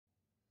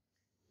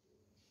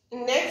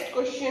Next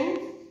question.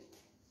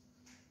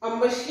 A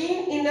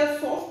machine in a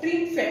soft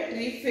drink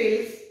factory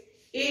fills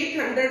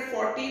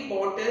 840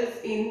 bottles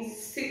in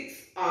 6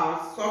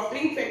 hours. Soft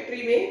drink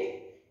factory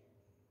में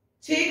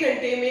 6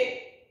 घंटे में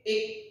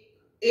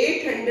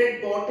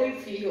 800 bottle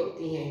fill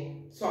होती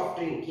हैं soft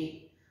drink की.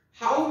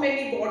 How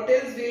many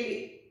bottles will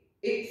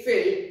it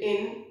fill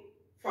in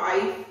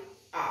 5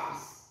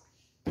 hours?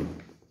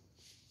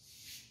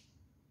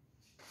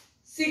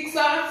 6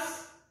 hours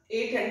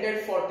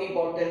 840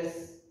 bottles.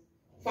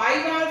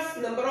 5 hours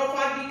number of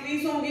our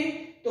decrease होंगे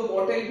तो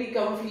bottle भी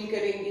कम fill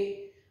करेंगे.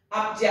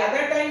 आप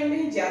ज्यादा टाइम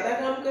में ज्यादा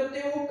काम करते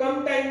हो,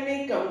 कम टाइम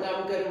में कम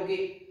काम करोगे.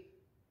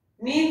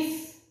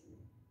 Means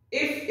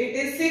if it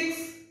is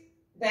 6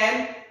 then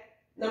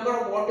number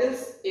of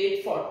bottles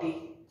 840.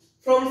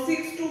 From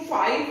 6 to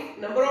 5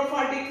 number of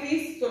hour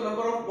decrease, so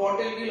number of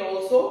bottle will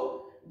also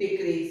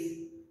decrease.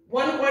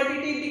 One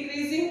quantity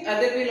decreasing,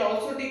 other will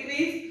also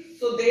decrease,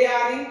 so they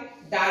are in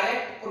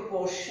direct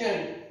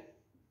proportion.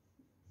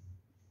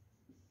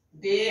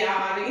 They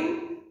are in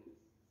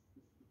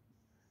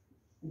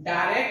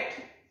direct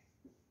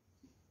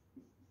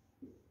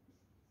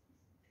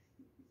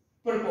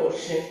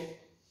proportion.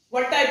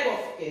 What type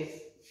of case?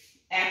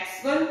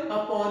 X1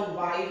 upon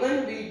Y1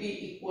 will be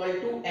equal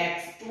to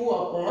X2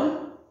 upon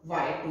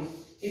Y2.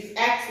 If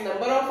X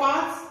number of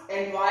hours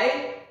and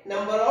Y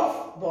number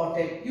of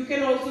bottle. You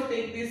can also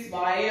take this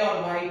Y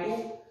or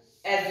Y2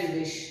 as you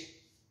wish.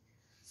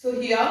 So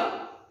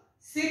here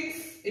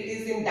 6, it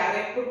is in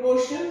direct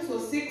proportion. So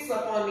 6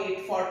 upon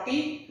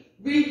 840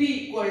 will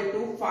be equal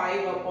to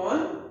 5 upon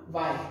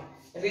Y.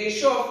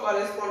 Ratio of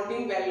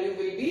corresponding value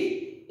will be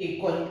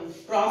equal.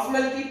 Cross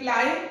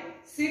multiply.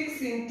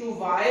 6 into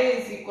Y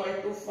is equal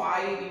to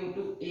 5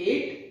 into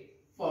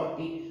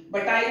 840.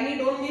 But I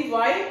need only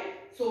Y.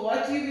 So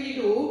what you will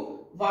do?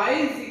 Y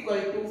is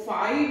equal to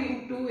 5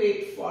 into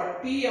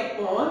 840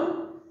 upon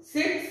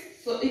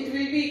 6. So it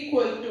will be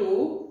equal to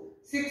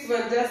 6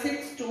 1s are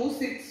 6 2,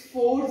 6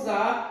 4s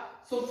are,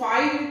 so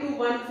 5 into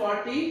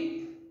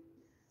 140,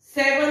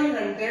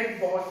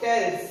 700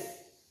 bottles.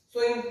 So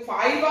in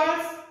 5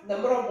 hours,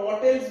 number of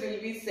bottles will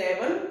be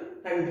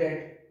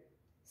 700.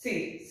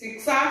 See,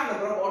 6 hours,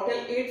 number of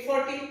bottle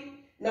 840.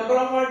 Number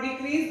of hour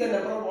decrease, the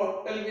number of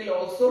bottle will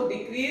also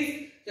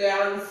decrease. So the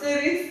answer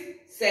is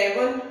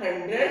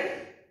 700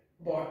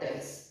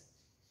 bottles.